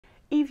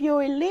If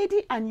you're a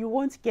lady and you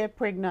want to get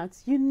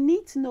pregnant, you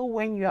need to know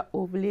when you are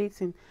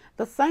ovulating.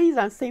 The signs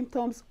and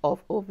symptoms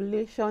of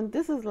ovulation.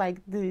 This is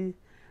like the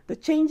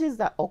changes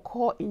that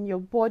occur in your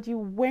body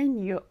when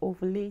you're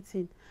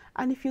ovulating.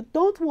 And if you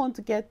don't want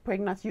to get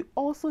pregnant, you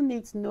also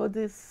need to know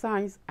these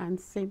signs and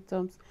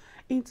symptoms.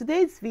 In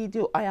today's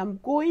video, I am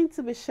going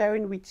to be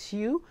sharing with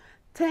you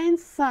 10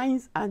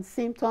 signs and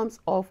symptoms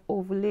of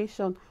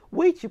ovulation,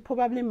 which you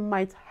probably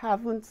might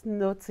haven't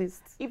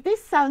noticed. If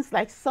this sounds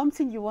like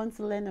something you want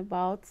to learn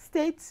about,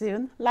 stay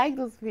tuned, like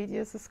this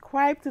video,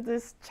 subscribe to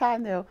this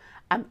channel,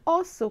 and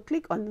also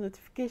click on the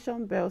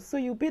notification bell so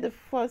you'll be the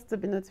first to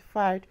be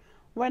notified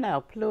when I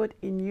upload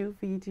a new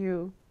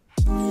video.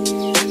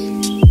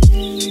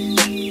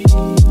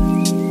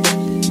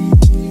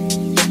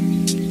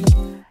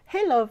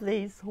 Hey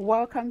lovelies,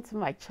 welcome to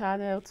my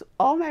channel. To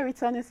all my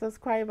returning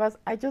subscribers,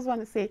 I just want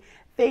to say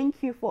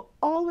thank you for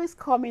always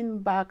coming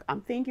back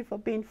and thank you for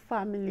being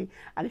family.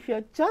 And if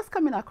you're just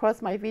coming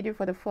across my video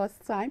for the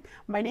first time,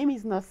 my name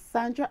is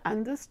NAUSEA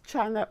and this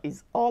channel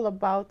is all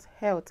about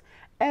health,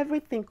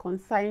 everything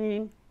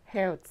concerning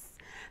health.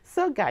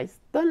 So guys,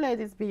 don't let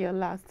this be your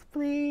last,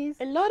 please.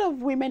 A lot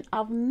of women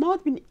have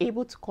not been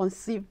able to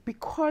conceive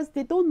because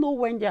they don't know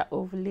when they are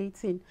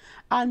ovulating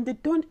and they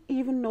don't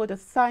even know the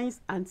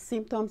signs and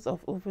symptoms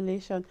of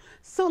ovulation.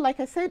 So like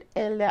I said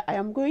earlier, I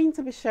am going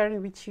to be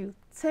sharing with you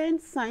 10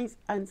 signs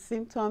and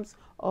symptoms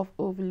of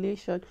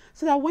ovulation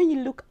so that when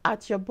you look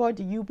at your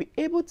body, you'll be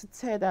able to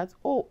tell that,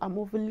 oh, I'm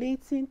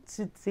ovulating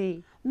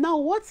today. Now,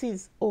 what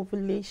is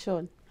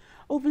ovulation?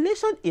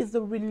 Ovulation is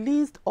the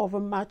release of a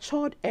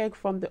matured egg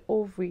from the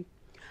ovary.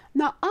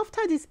 Now,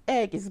 after this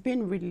egg is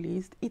being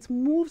released, it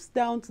moves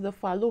down to the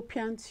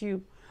fallopian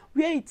tube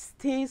where it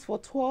stays for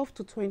 12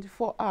 to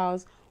 24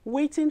 hours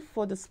waiting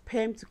for the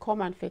sperm to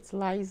come and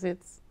fertilize it.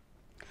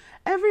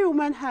 Every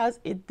woman has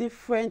a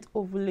different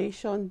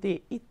ovulation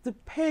day. It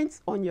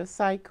depends on your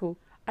cycle.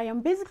 I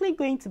am basically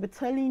going to be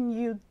telling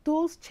you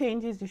those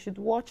changes you should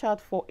watch out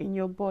for in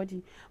your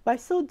body. By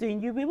so doing,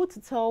 you'll be able to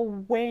tell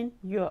when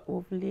you're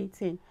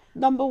ovulating.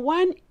 Number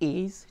one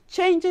is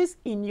changes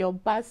in your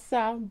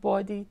basal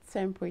body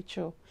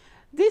temperature.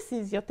 This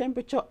is your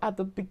temperature at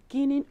the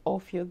beginning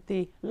of your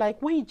day,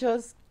 like when you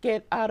just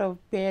get out of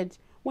bed,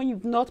 when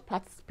you've not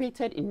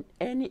participated in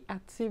any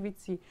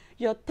activity.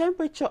 Your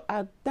temperature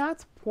at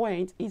that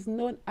point is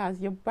known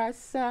as your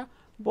basal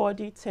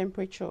body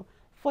temperature.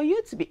 For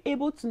you to be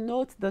able to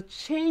note the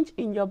change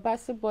in your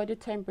basal body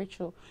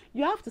temperature,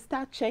 you have to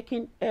start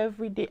checking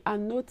every day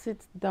and note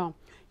it down.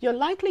 You're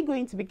likely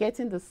going to be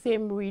getting the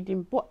same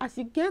reading, but as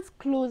you get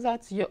closer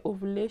to your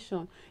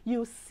ovulation,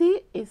 you'll see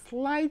a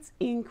slight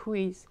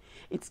increase.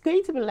 It's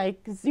going to be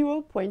like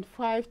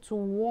 0.5 to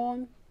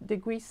 1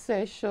 degree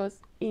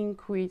Celsius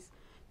increase.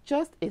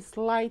 Just a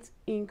slight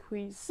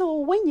increase. So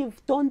when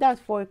you've done that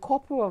for a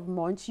couple of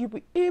months, you'll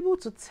be able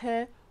to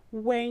tell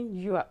when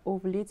you are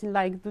ovulating,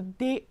 like the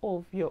day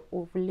of your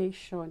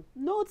ovulation.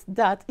 Note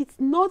that it's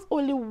not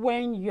only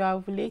when you are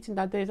ovulating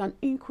that there is an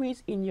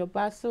increase in your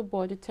basal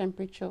body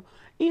temperature.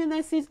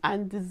 Illnesses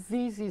and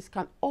diseases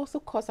can also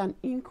cause an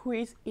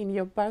increase in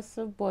your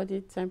basal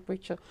body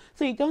temperature.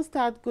 So you don't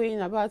start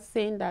going about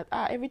saying that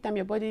every time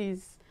your body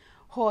is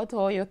hot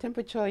or your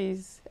temperature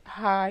is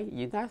high,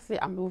 you not say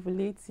I'm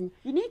ovulating.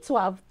 You need to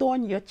have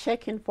done your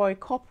check-in for a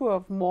couple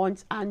of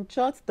months and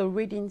jot the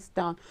readings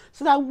down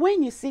so that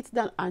when you sit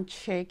down and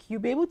check, you'll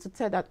be able to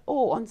tell that,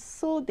 oh, on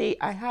so day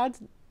I had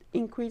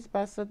increased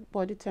basal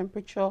body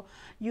temperature.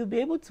 You'll be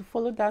able to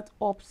follow that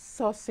up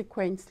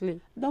subsequently.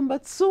 Number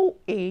two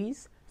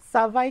is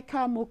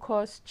cervical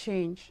mucus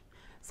change.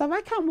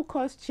 Cervical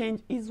mucus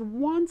change is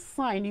one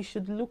sign you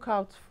should look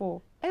out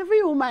for.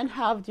 Every woman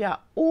have their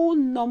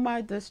own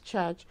normal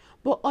discharge,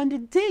 but on the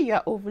day you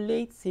are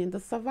ovulating, the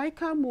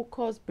cervical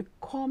mucus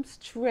becomes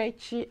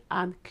stretchy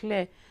and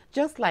clear,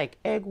 just like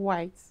egg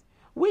whites,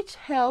 which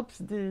helps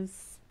the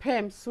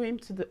sperm swim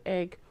to the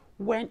egg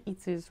when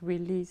it is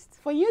released.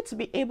 For you to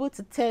be able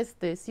to test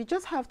this, you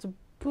just have to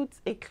put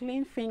a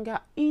clean finger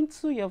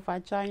into your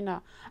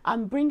vagina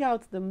and bring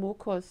out the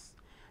mucus.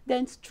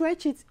 Then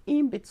stretch it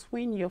in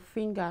between your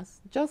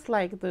fingers, just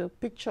like the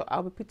picture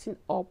I'll be putting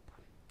up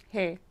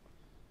here.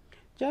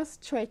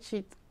 Just stretch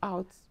it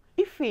out.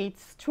 If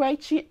it's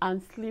stretchy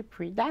and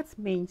slippery, that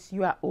means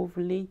you are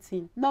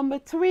ovulating. Number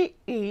three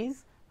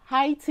is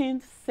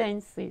heightened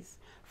senses.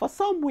 For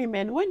some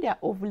women, when they are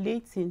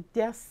ovulating,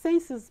 their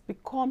senses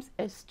becomes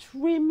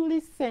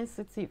extremely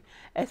sensitive,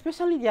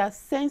 especially their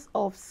sense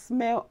of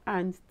smell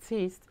and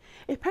taste.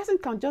 A person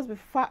can just be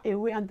far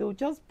away and they'll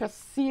just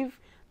perceive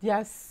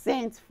their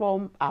scent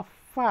from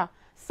afar.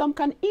 Some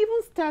can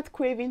even start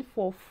craving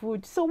for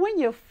food. So when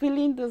you're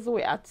feeling this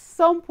way at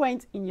some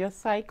point in your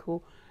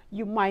cycle,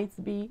 you might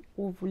be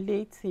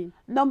ovulating.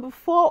 Number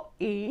four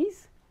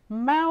is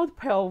mild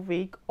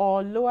pelvic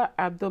or lower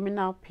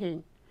abdominal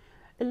pain.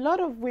 A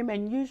lot of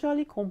women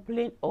usually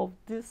complain of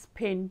this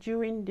pain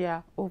during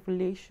their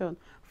ovulation.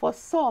 For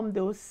some,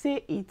 they will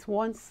say it's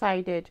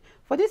one-sided.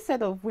 For this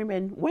set of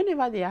women,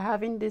 whenever they are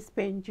having this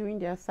pain during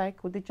their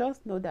cycle, they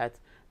just know that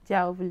they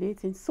are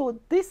ovulating. So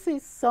this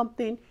is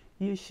something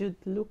you should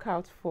look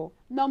out for.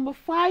 Number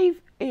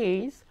 5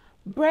 is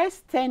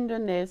breast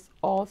tenderness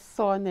or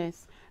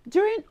soreness.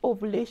 During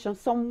ovulation,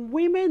 some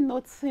women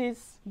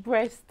notice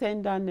breast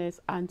tenderness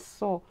and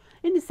sore,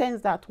 in the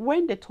sense that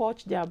when they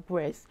touch their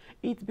breast,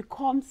 it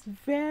becomes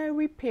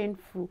very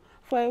painful.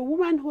 For a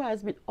woman who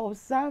has been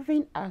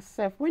observing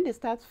herself, when they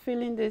start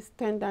feeling this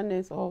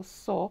tenderness or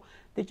sore,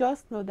 they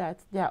just know that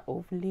they are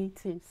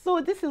ovulating.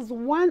 So this is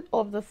one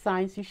of the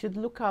signs you should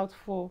look out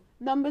for.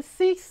 Number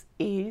 6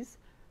 is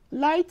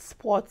light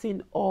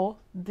spotting or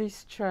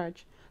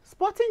discharge.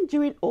 Spotting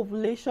during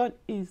ovulation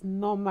is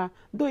normal,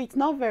 though it's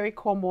not very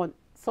common.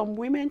 Some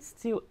women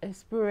still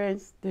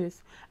experience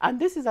this, and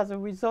this is as a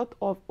result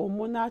of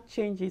hormonal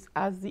changes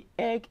as the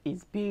egg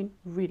is being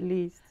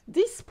released.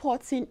 This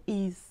spotting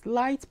is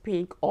light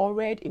pink or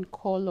red in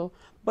color,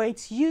 but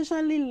it's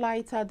usually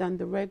lighter than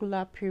the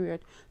regular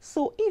period.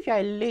 So if you're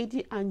a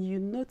lady and you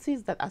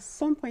notice that at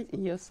some point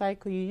in your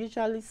cycle you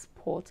usually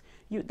spot,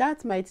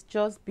 that might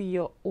just be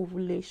your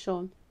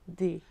ovulation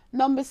day.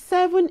 Number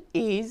 7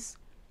 is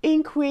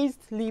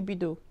increased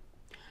libido.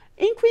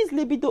 Increased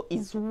libido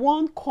is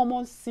one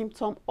common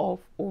symptom of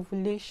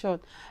ovulation.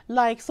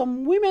 Like,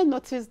 some women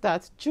notice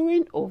that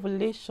during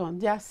ovulation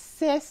their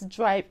sex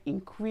drive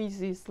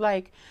increases.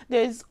 Like,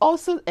 there's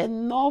also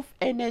enough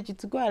energy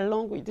to go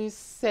along with this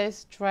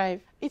sex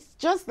drive. It's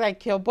just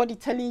like your body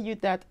telling you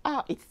that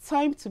it's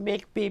time to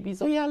make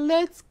babies. Oh yeah,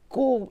 let's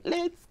go,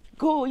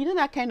 you know,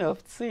 that kind of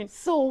thing.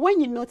 So when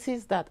you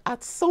notice that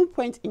at some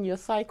point in your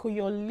cycle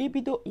your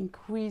libido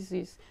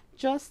increases,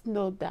 just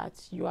know that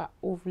you are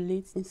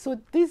ovulating. So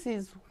this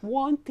is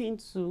one thing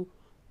to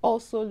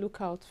also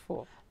look out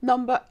for.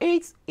 Number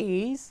 8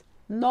 is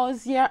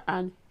nausea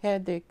and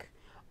headache.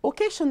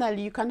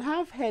 Occasionally you can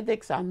have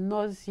headaches and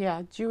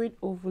nausea during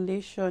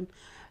ovulation.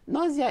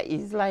 Nausea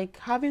is like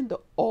having the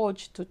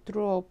urge to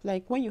throw up,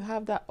 like when you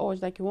have that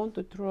urge, like you want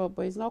to throw up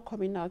but it's not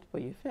coming out,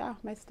 but you feel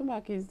my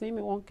stomach is doing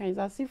me one kind, it's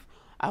as if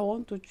I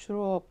want to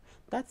throw up.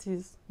 That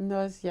is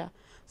nausea.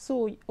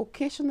 So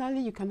occasionally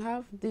you can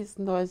have this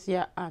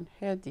nausea and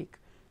headache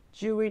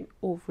during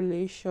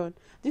ovulation.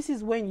 This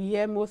is when you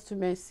hear most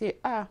women say,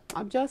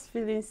 I'm just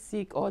feeling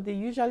sick, or they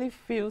usually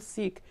feel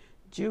sick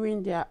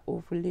during their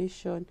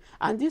ovulation,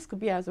 and this could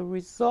be as a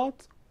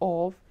result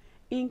of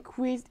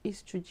increased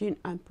estrogen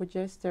and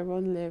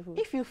progesterone level.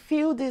 If you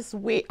feel this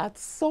way at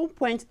some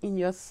point in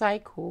your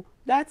cycle,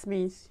 that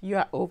means you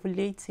are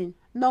ovulating.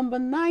 Number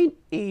 9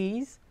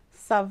 is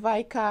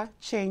cervical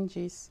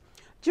changes.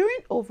 During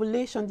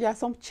ovulation, there are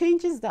some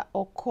changes that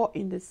occur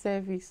in the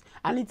cervix,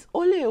 and it's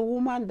only a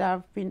woman that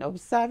have been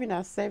observing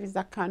her cervix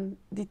that can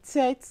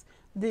detect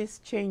these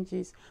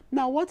changes.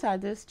 Now, what are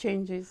these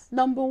changes?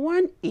 Number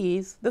 1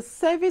 is the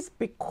cervix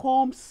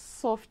becomes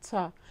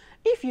softer.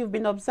 If you've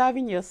been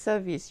observing your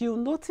cervix, you'll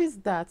notice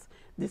that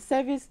the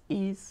cervix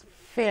is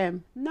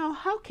firm. Now,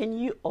 how can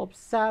you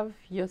observe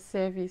your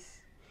cervix?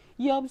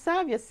 You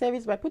observe your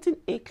cervix by putting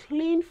a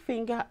clean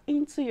finger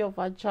into your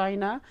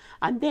vagina,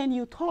 and then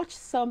you touch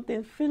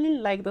something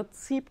feeling like the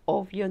tip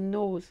of your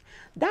nose.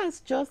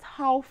 That's just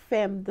how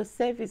firm the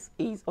cervix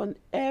is on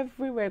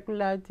every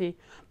regular day.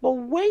 But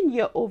when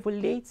you're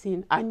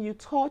ovulating and you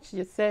touch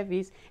your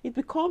cervix, it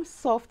becomes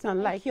softer,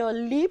 like your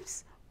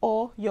lips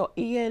or your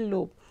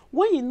earlobe.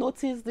 When you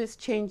notice these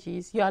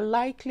changes, you are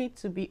likely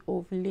to be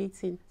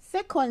ovulating.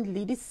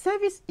 Secondly, the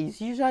cervix is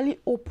usually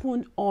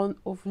open on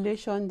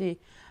ovulation day.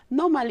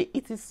 Normally,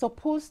 it is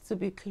supposed to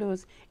be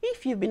closed.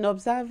 If you've been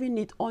observing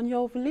it on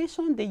your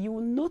ovulation day, you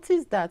will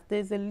notice that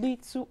there's a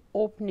little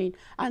opening,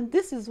 and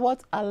this is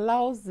what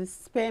allows the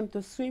sperm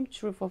to swim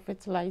through for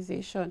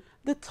fertilization.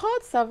 The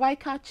third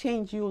cervical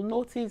change you will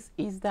notice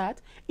is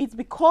that it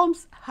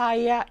becomes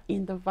higher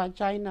in the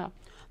vagina.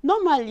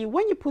 Normally,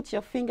 when you put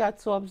your finger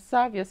to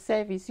observe your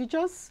cervix, you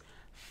just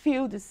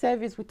feel the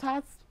cervix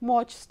without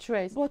much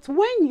stress. But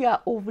when you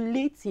are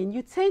ovulating,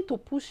 you tend to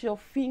push your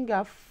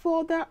finger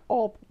further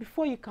up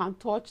before you can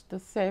touch the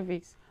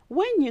cervix.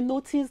 When you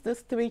notice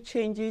these 3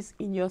 changes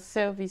in your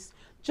cervix,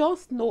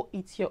 just know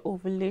it's your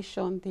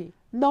ovulation day.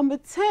 Number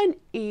 10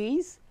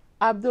 is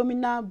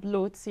abdominal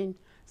bloating.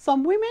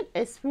 Some women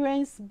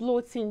experience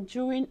bloating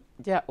during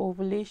their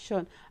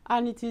ovulation,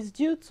 and it is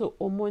due to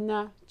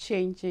hormonal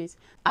changes.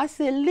 As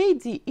a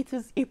lady, it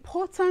is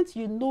important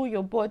you know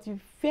your body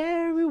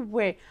very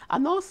well,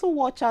 and also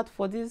watch out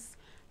for these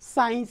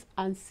signs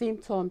and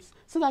symptoms,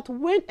 so that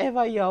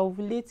whenever you are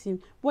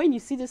ovulating, when you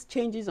see these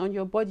changes on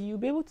your body, you'll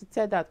be able to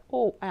tell that,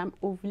 oh, I am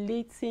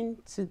ovulating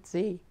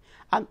today.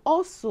 And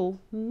also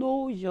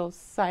know your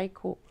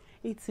cycle.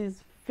 It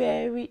is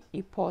very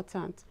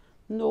important.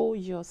 Know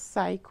your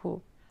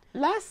cycle.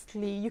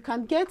 Lastly, you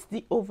can get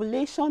the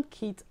ovulation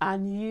kit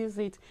and use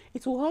it.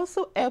 It will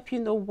also help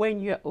you know when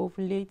you're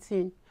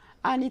ovulating,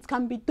 and it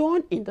can be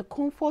done in the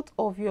comfort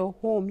of your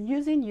home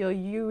using your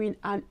urine,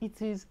 and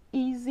it is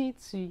easy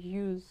to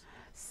use.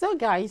 So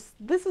guys,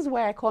 this is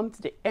where I come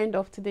to the end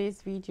of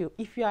today's video.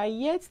 If you are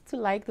yet to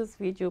like this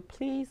video,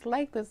 please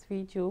like this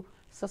video,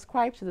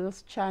 subscribe to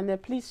this channel.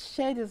 Please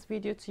share this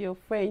video to your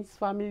friends,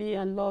 family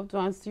and loved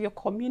ones, to your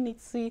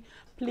community.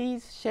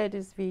 Please share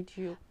this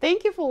video.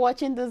 Thank you for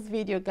watching this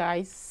video,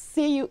 guys.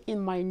 See you in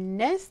my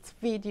next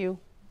video.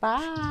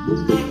 Bye.